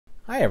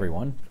Hi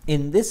everyone.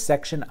 In this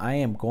section, I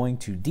am going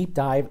to deep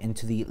dive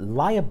into the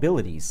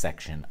liabilities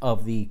section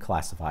of the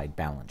classified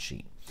balance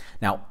sheet.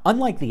 Now,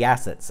 unlike the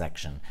asset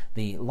section,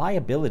 the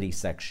liability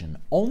section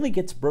only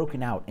gets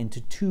broken out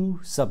into two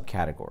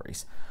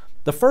subcategories.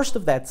 The first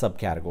of those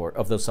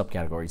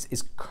subcategories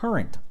is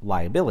current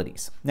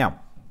liabilities. Now,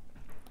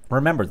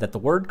 remember that the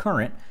word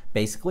current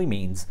basically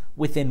means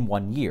within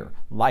 1 year.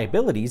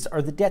 Liabilities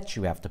are the debts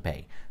you have to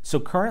pay.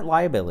 So current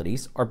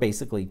liabilities are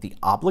basically the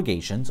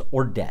obligations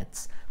or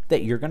debts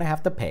that you're going to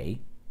have to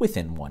pay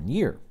within 1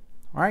 year.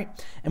 All right.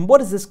 And what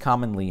does this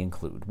commonly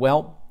include?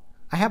 Well,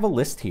 I have a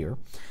list here,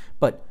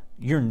 but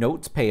your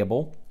notes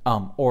payable,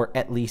 or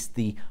at least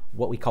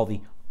what we call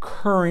the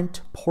current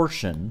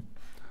portion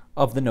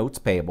of the notes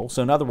payable.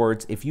 So in other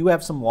words, if you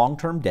have some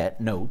long-term debt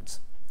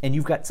notes and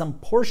you've got some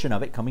portion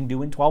of it coming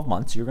due in 12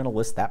 months, you're going to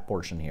list that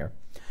portion here.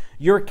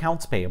 Your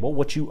accounts payable,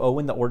 what you owe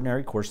in the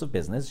ordinary course of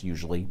business,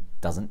 usually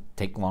doesn't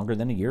take longer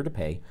than a year to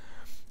pay.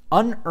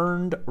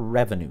 Unearned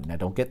revenue. Now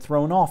don't get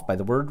thrown off by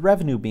the word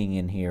revenue being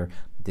in here.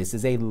 This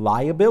is a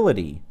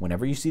liability.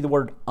 Whenever you see the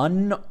word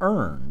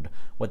unearned,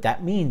 what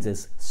that means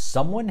is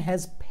someone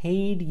has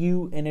paid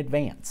you in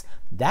advance.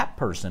 That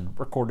person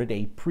recorded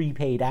a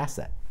prepaid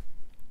asset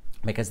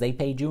because they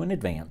paid you in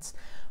advance.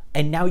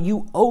 And now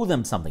you owe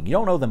them something. You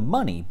don't owe them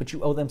money, but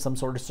you owe them some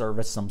sort of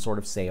service, some sort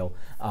of sale,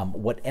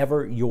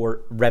 whatever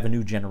your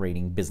revenue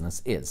generating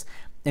business is.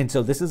 And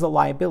so this is a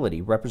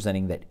liability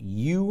representing that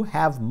you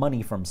have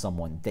money from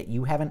someone that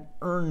you haven't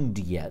earned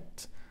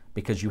yet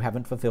because you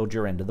haven't fulfilled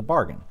your end of the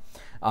bargain.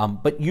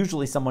 But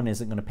usually someone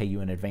isn't going to pay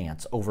you in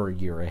advance over a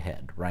year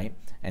ahead, right?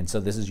 And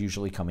so this is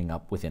usually coming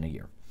up within a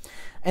year.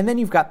 And then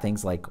you've got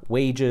things like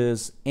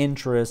wages,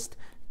 interest,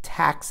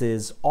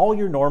 taxes, all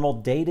your normal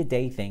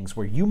day-to-day things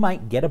where you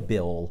might get a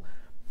bill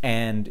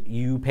and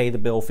you pay the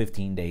bill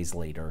 15 days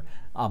later.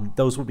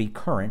 Those would be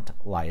current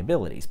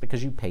liabilities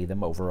because you pay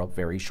them over a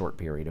very short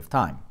period of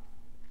time.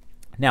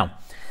 Now,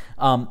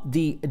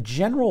 the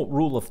general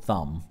rule of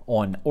thumb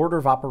on order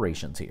of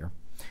operations here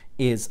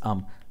is,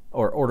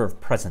 or order of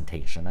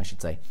presentation, I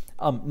should say,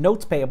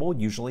 notes payable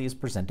usually is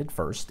presented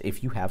first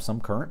if you have some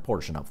current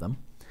portion of them,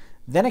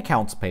 then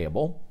accounts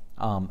payable,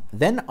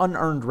 then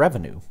unearned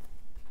revenue,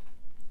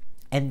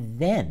 and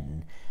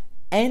then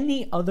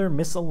any other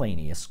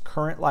miscellaneous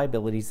current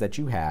liabilities that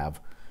you have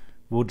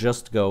will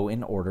just go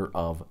in order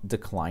of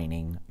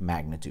declining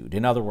magnitude.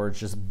 In other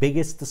words, just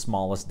biggest to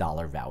smallest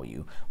dollar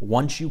value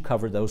once you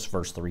cover those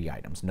first three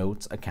items,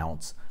 notes,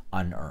 accounts,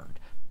 unearned.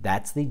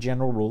 That's the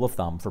general rule of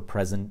thumb for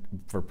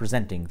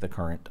presenting the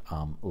current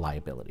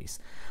liabilities.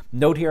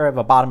 Note here I have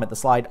a bottom at the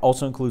slide,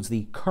 also includes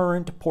the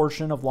current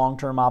portion of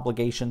long-term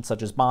obligations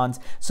such as bonds.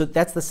 So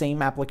that's the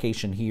same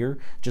application here,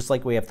 just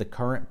like we have the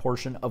current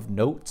portion of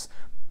notes.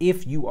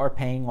 If you are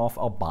paying off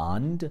a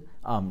bond,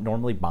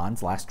 normally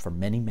bonds last for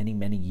many, many,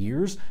 many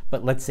years,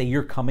 but let's say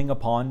you're coming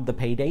upon the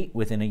pay date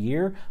within a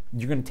year,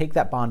 you're going to take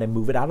that bond and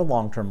move it out of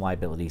long-term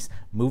liabilities,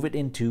 move it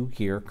into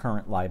here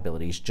current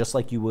liabilities, just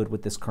like you would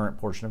with this current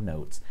portion of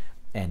notes,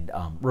 and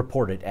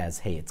report it as,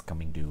 hey, it's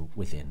coming due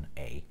within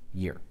a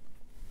year.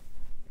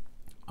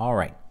 All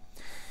right,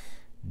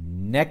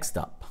 next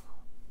up,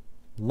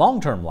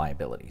 long-term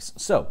liabilities.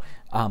 So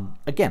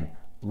again,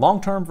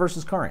 long-term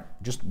versus current,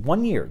 just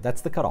 1 year,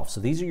 that's the cutoff.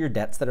 So these are your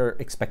debts that are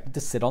expected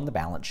to sit on the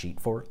balance sheet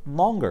for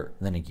longer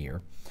than a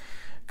year.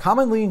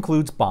 Commonly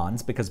includes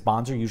bonds because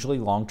bonds are usually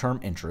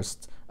long-term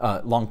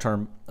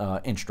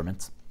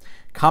instruments.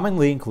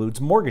 Commonly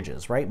includes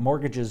mortgages, right?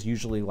 Mortgages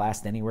usually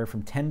last anywhere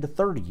from 10 to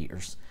 30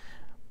 years.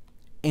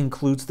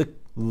 Includes the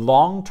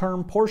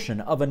long-term portion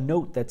of a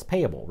note that's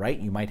payable, right?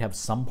 You might have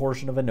some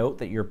portion of a note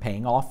that you're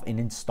paying off in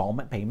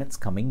installment payments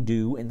coming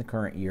due in the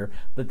current year,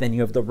 but then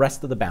you have the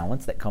rest of the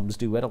balance that comes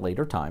due at a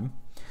later time.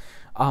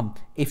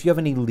 If you have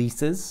any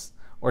leases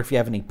or if you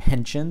have any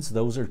pensions,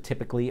 those are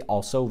typically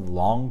also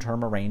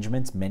long-term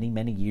arrangements, many,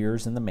 many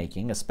years in the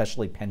making,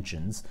 especially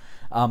pensions.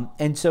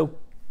 And so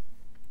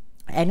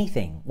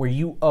anything where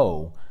you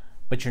owe,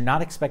 but you're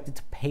not expected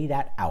to pay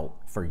that out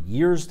for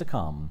years to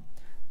come,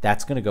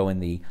 that's going to go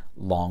in the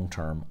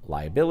long-term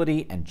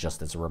liability. And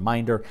just as a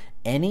reminder,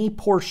 any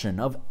portion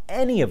of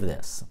any of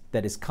this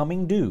that is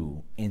coming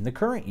due in the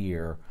current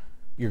year,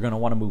 you're going to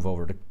want to move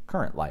over to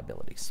current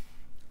liabilities.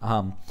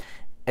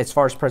 As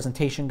far as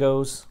presentation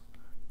goes,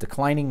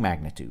 declining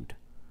magnitude.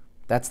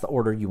 That's the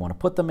order you want to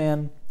put them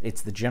in.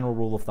 It's the general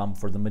rule of thumb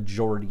for the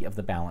majority of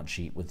the balance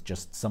sheet with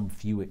just some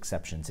few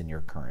exceptions in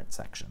your current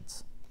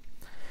sections.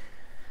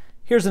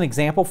 Here's an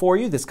example for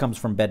you. This comes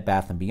from Bed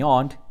Bath &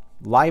 Beyond.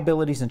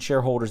 Liabilities and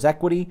shareholders'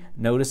 equity.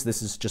 Notice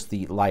this is just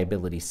the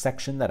liability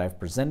section that I've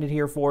presented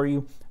here for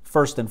you.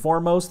 First and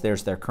foremost,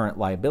 there's their current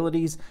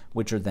liabilities,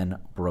 which are then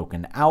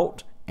broken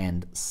out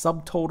and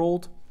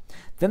subtotaled.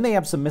 Then they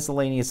have some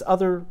miscellaneous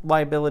other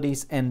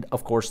liabilities and,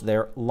 of course,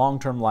 their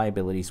long-term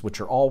liabilities, which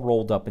are all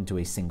rolled up into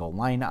a single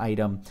line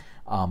item,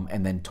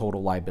 and then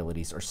total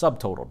liabilities are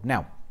subtotaled.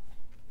 Now,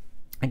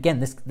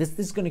 Again, this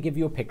is going to give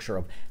you a picture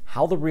of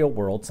how the real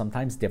world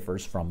sometimes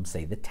differs from,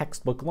 say, the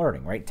textbook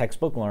learning, right?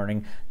 Textbook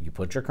learning, you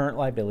put your current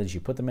liabilities,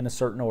 you put them in a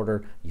certain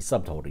order, you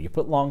subtotal. You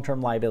put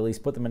long-term liabilities,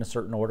 put them in a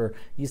certain order,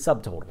 you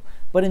subtotal.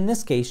 But in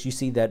this case, you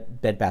see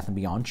that Bed Bath &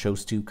 Beyond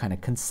chose to kind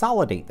of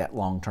consolidate that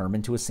long-term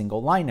into a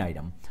single line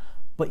item.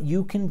 But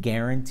you can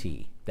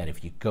guarantee that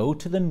if you go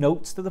to the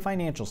notes to the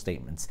financial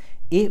statements,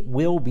 it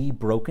will be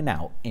broken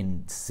out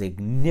in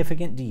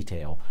significant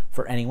detail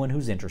for anyone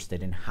who's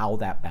interested in how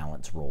that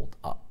balance rolled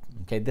up.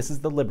 Okay, this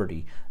is the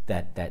liberty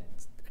that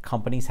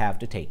companies have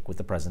to take with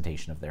the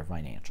presentation of their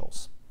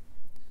financials.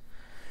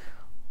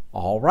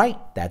 All right,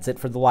 that's it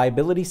for the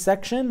liability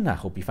section. I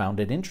hope you found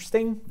it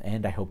interesting,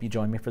 and I hope you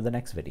join me for the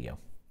next video.